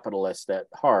capitalist at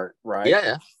heart, right?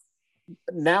 Yeah.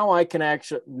 Now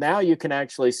you can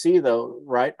actually see, though,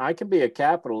 right? I can be a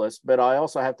capitalist, but I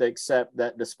also have to accept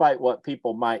that despite what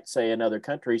people might say in other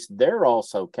countries, they're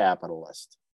also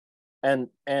capitalist. And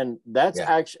that's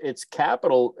actually, it's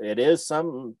capital. It is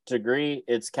some degree,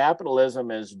 it's capitalism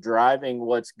is driving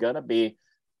what's going to be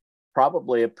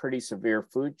probably a pretty severe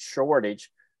food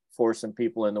shortage for some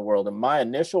people in the world. And my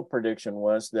initial prediction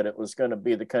was that it was going to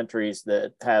be the countries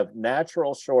that have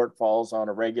natural shortfalls on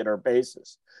a regular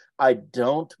basis. I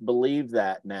don't believe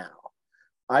that now.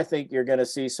 I think you're going to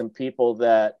see some people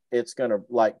that it's going to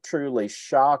like truly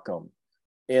shock them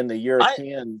in the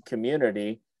European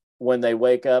community when they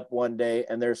wake up one day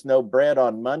and there's no bread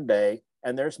on Monday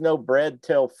and there's no bread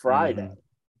till Friday. Mm-hmm.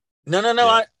 No.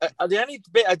 Yeah. The only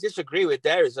bit I disagree with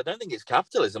there is I don't think it's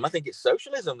capitalism. I think it's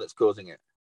socialism that's causing it.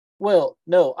 Well,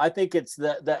 no, I think it's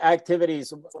the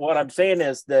activities. What I'm saying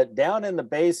is that down in the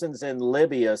basins in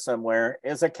Libya somewhere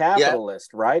is a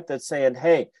capitalist, right? That's saying,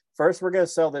 hey, first we're going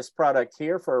to sell this product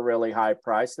here for a really high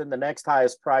price. Then the next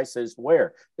highest price is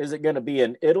where? Is it going to be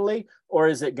in Italy or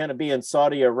is it going to be in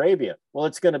Saudi Arabia? Well,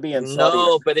 it's going to be in Saudi Arabia.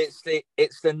 No, but it's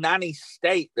the nanny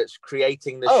state that's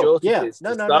creating the shortages.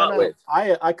 No.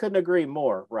 I couldn't agree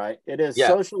more, right? It is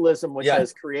socialism which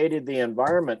has created the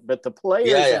environment, but the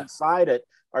players inside it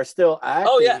are still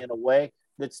acting in a way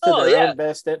that's to their own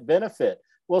best benefit.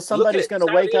 Well, somebody's going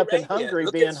to wake up in Hungary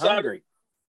being hungry.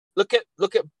 Look at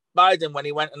Biden when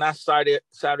he went and asked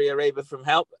Saudi Arabia for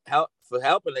help,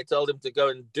 and they told him to go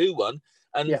and do one.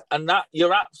 And that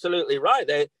you're absolutely right.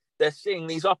 They're seeing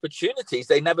these opportunities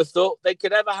they never thought they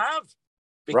could ever have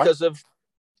because of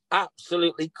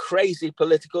absolutely crazy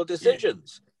political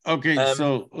decisions. Okay,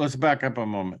 so let's back up a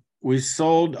moment. We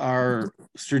sold our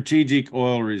strategic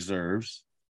oil reserves.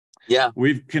 Yeah.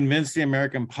 We've convinced the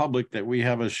American public that we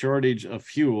have a shortage of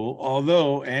fuel,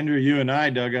 although, Andrew, you and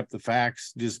I dug up the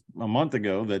facts just a month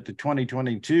ago that the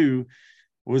 2022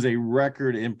 was a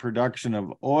record in production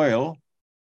of oil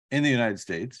in the United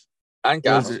States. And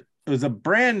gas. It was a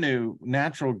brand new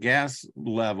natural gas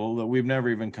level that we've never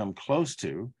even come close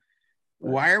to.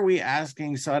 Why are we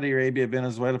asking Saudi Arabia,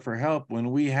 Venezuela for help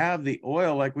when we have the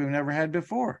oil like we've never had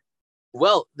before?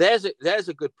 Well, there's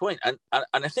a good point. And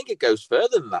I think it goes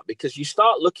further than that, because you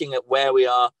start looking at where we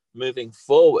are moving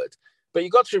forward. But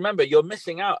you've got to remember, you're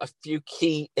missing out a few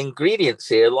key ingredients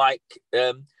here, like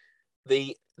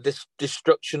the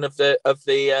destruction of the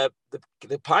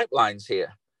pipelines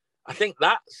here. I think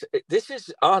this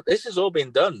has all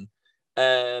been done,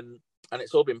 and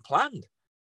it's all been planned.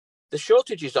 The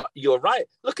shortages you're right.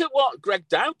 Look at what Greg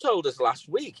Dow told us last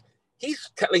week.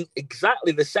 He's telling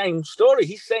exactly the same story.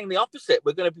 He's saying the opposite.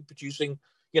 We're going to be producing,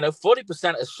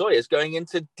 40% of soy is going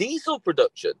into diesel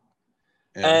production.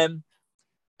 Yeah.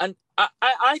 And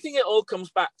I think it all comes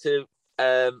back to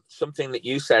something that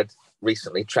you said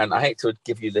recently, Trent. I hate to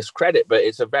give you this credit, but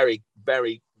it's a very,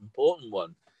 very important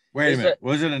one. Wait a minute.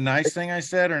 Was it a nice thing I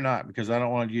said or not? Because I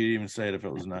don't want you to even say it if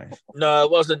it was nice. No, it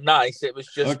wasn't nice. It was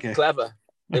just clever.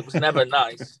 It was never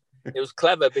nice. It was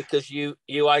clever because you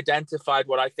identified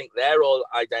what I think they're all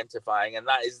identifying, and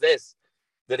that is this: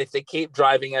 that if they keep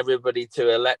driving everybody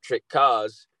to electric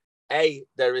cars, A,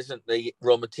 there isn't the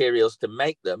raw materials to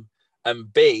make them,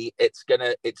 and B,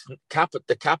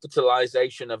 the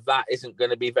capitalization of that isn't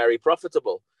going to be very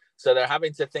profitable. So they're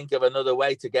having to think of another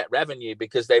way to get revenue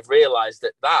because they've realized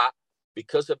that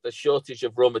because of the shortage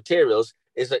of raw materials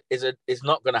is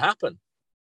not going to happen.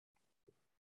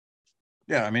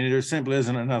 Yeah, I mean, there simply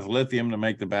isn't enough lithium to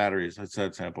make the batteries. It's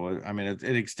that simple. I mean,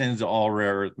 it extends to all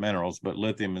rare earth minerals, but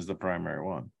lithium is the primary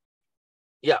one.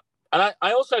 Yeah, and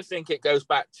I also think it goes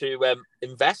back to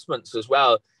investments as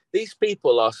well. These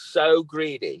people are so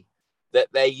greedy that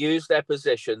they use their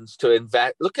positions to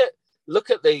invest. Look at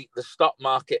the stock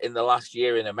market in the last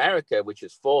year in America, which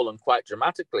has fallen quite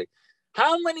dramatically.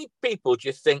 How many people do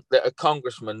you think that a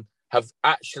congressman have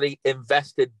actually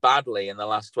invested badly in the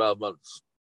last 12 months?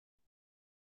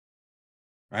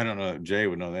 I don't know. Jay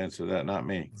would know the answer to that, not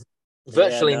me.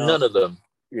 Virtually none of them.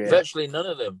 Yeah. Virtually none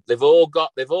of them. They've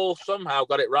all somehow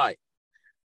got it right.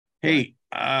 Hey,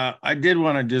 I did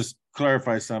want to just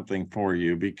clarify something for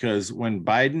you, because when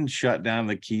Biden shut down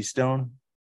the Keystone,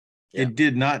 it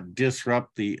did not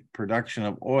disrupt the production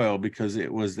of oil, because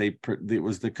it was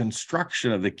the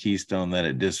construction of the Keystone that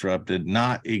it disrupted,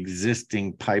 not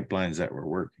existing pipelines that were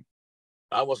working.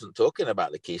 I wasn't talking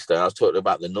about the Keystone. I was talking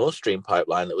about the Nord Stream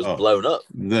pipeline that was blown up.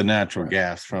 The natural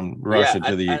gas from Russia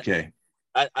to the UK.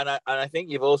 And I think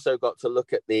you've also got to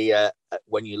look at the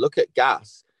when you look at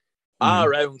gas,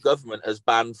 our own government has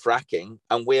banned fracking,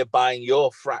 and we're buying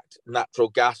your fracked natural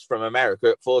gas from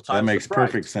America at 4 times. That makes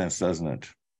perfect sense, doesn't it?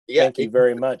 Yeah. Thank you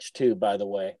very much, too, by the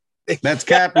way. That's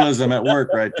capitalism at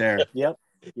work right there. Yep.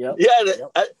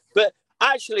 But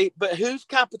whose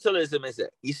capitalism is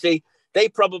it? You see, they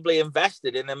probably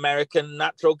invested in American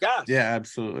natural gas. Yeah,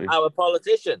 absolutely. Our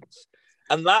politicians.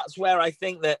 And that's where I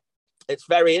think that it's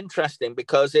very interesting,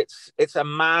 because it's a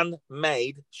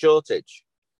man-made shortage.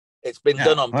 It's been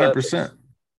done on 100%. Purpose.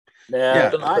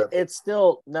 It's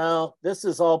still, this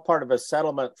is all part of a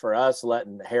settlement for us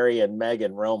letting Harry and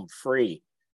Meghan roam free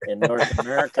in North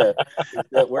America.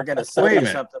 That we're going to sell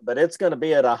something, but it's going to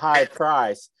be at a high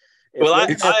price. Well, I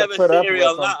have a theory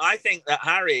on that. I think that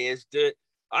Harry is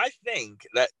I think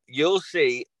that you'll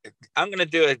see, I'm going to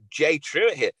do a Jay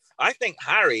Truitt here. I think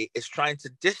Harry is trying to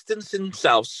distance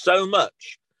himself so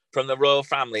much from the royal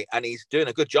family, and he's doing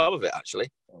a good job of it,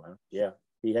 actually. Yeah,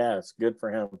 he has. Good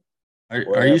for him.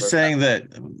 Are you saying that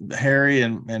Harry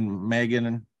and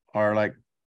Meghan are like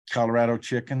Colorado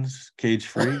chickens, cage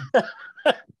free?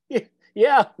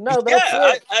 Yeah, no,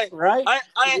 that's it, right?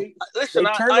 Listen,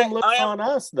 they turn them loose on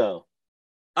us, though.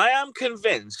 I am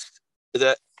convinced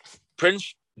that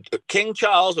King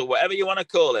Charles, or whatever you want to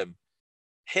call him,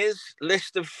 his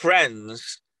list of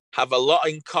friends have a lot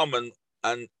in common.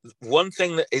 And one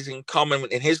thing that is in common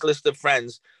in his list of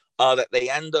friends are that they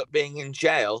end up being in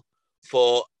jail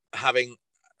for having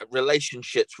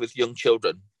relationships with young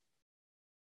children.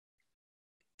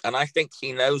 And I think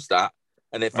he knows that.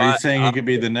 And if Are you saying he could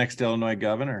be the next Illinois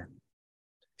governor?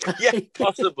 Yeah,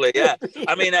 possibly. Yeah.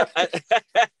 I mean,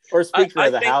 or Speaker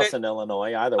of the House in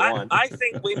Illinois, either one. I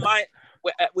think we might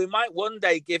one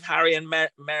day give Harry and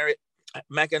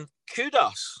Meghan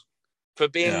kudos for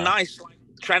being nice, like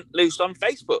Trent Loose on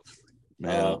Facebook.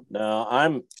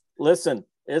 Listen,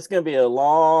 it's going to be a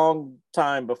long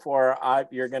time before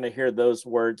you're going to hear those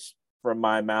words from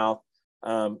my mouth.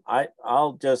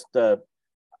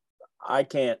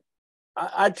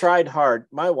 I tried hard.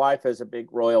 My wife is a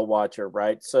big royal watcher,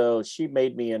 right? So she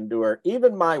made me endure.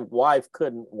 Even my wife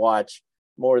couldn't watch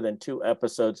more than 2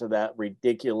 episodes of that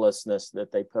ridiculousness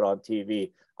that they put on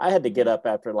TV. I had to get up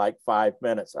after like 5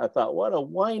 minutes. I thought, what a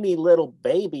whiny little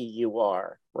baby you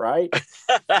are, right?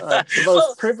 The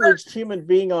most privileged human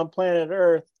being on planet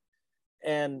Earth.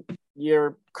 And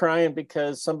you're crying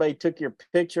because somebody took your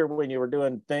picture when you were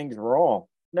doing things wrong.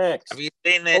 Next. Have you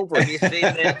seen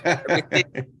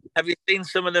it? Have you seen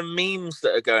some of the memes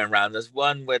that are going around? There's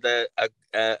one with a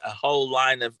whole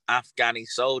line of Afghani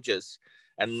soldiers,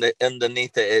 and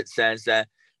underneath it says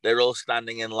they're all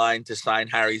standing in line to sign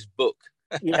Harry's book.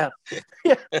 Yeah,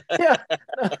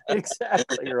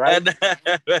 exactly right. And,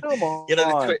 come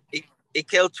on. He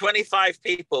killed 25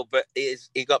 people, but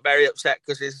he got very upset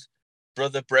because his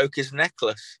brother broke his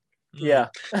necklace. Yeah.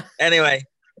 Anyway.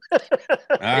 All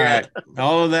right.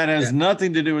 All of that has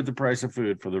nothing to do with the price of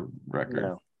food, for the record.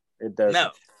 No, it doesn't.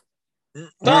 No.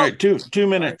 All right, two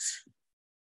minutes.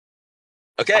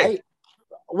 Okay.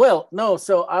 Well, no.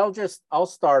 So I'll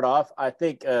start off. I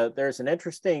think there's an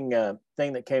interesting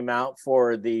thing that came out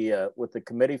for the with the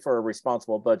Committee for a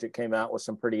Responsible Budget came out with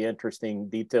some pretty interesting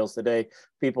details today.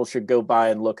 People should go by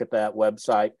and look at that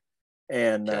website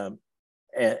and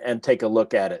and take a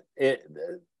look at it.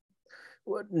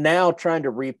 Now trying to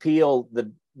repeal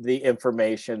the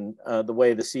information, the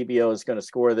way the CBO is going to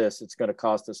score this, it's going to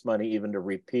cost us money even to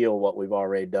repeal what we've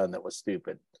already done that was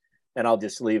stupid. And I'll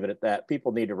just leave it at that.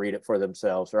 People need to read it for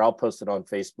themselves, or I'll post it on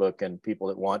Facebook and people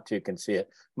that want to can see it.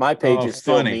 My page is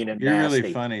still mean and You're nasty.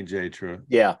 really funny, Jay True.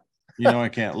 Yeah. You know I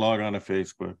can't log on to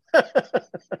Facebook.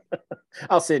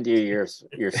 I'll send you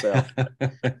yourself.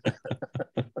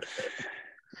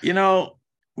 You know,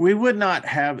 we would not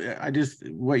have,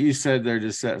 what you said there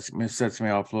just sets me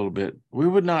off a little bit. We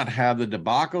would not have the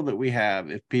debacle that we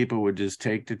have if people would just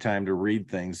take the time to read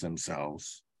things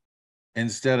themselves,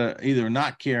 instead of either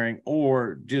not caring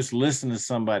or just listen to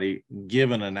somebody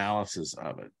give an analysis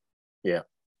of it. Yeah.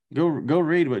 Go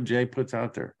read what Jay puts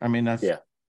out there. I mean,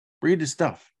 read the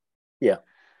stuff. Yeah.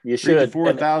 You should. Read the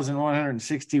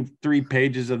 4,163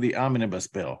 pages of the omnibus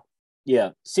bill.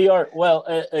 Yeah.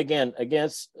 Again,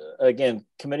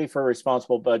 Committee for a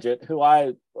Responsible Budget, who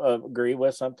I agree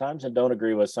with sometimes and don't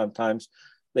agree with sometimes.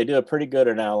 They do a pretty good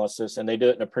analysis and they do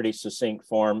it in a pretty succinct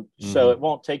form. Mm-hmm. So it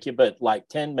won't take you but like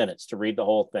 10 minutes to read the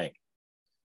whole thing.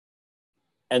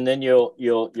 And then you'll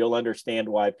understand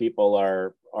why people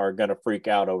are going to freak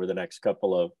out over the next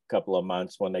couple of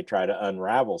months when they try to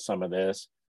unravel some of this.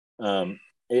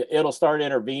 It'll start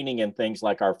intervening in things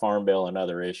like our farm bill and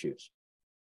other issues.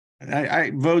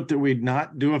 I vote that we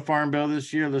not do a farm bill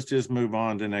this year. Let's just move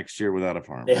on to next year without a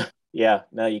farm bill. Yeah,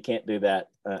 no, you can't do that.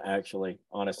 Actually,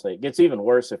 honestly, it gets even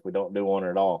worse if we don't do one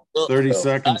at all. 30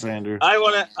 seconds, Andrew. I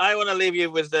want to leave you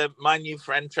with my new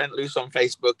friend Trent Luce on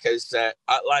Facebook, because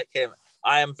I like him.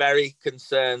 I am very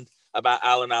concerned about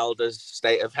Alan Alda's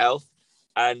state of health,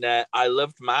 and I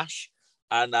loved MASH,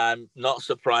 and I'm not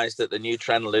surprised that the new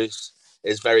Trent Luce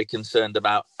is very concerned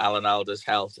about Alan Alda's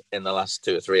health in the last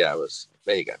 2 or 3 hours.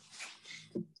 There you go.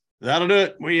 That'll do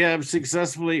it. We have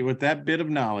successfully, with that bit of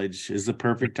knowledge, is the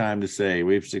perfect time to say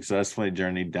we've successfully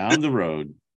journeyed down the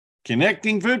road,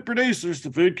 connecting food producers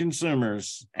to food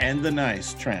consumers, and the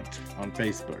nice Trent on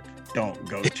Facebook. Don't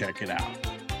go check it out.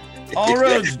 All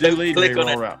roads do lead to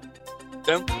Rural Route.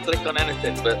 Don't click on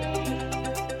anything, but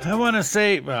I want to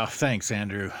say, well, thanks,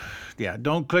 Andrew. Yeah,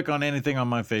 don't click on anything on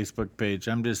my Facebook page.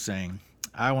 I'm just saying.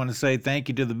 I want to say thank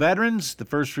you to the veterans, the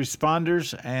first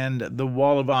responders, and the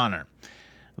Wall of Honor.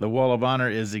 The Wall of Honor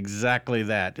is exactly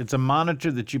that. It's a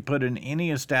monitor that you put in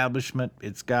any establishment.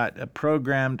 It's got a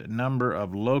programmed number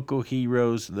of local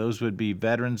heroes. Those would be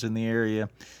veterans in the area.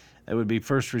 That would be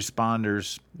first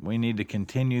responders. We need to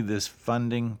continue this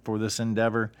funding for this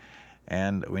endeavor,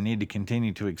 and we need to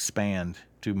continue to expand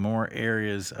to more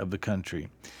areas of the country.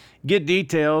 Get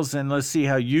details, and let's see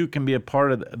how you can be a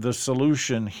part of the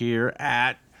solution here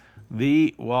at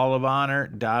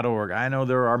thewallofhonor.org. I know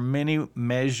there are many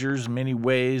measures, many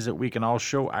ways that we can all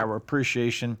show our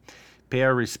appreciation, pay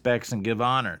our respects, and give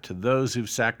honor to those who've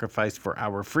sacrificed for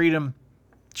our freedom.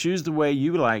 Choose the way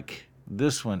you like.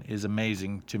 This one is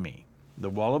amazing to me.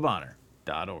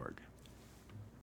 thewallofhonor.org.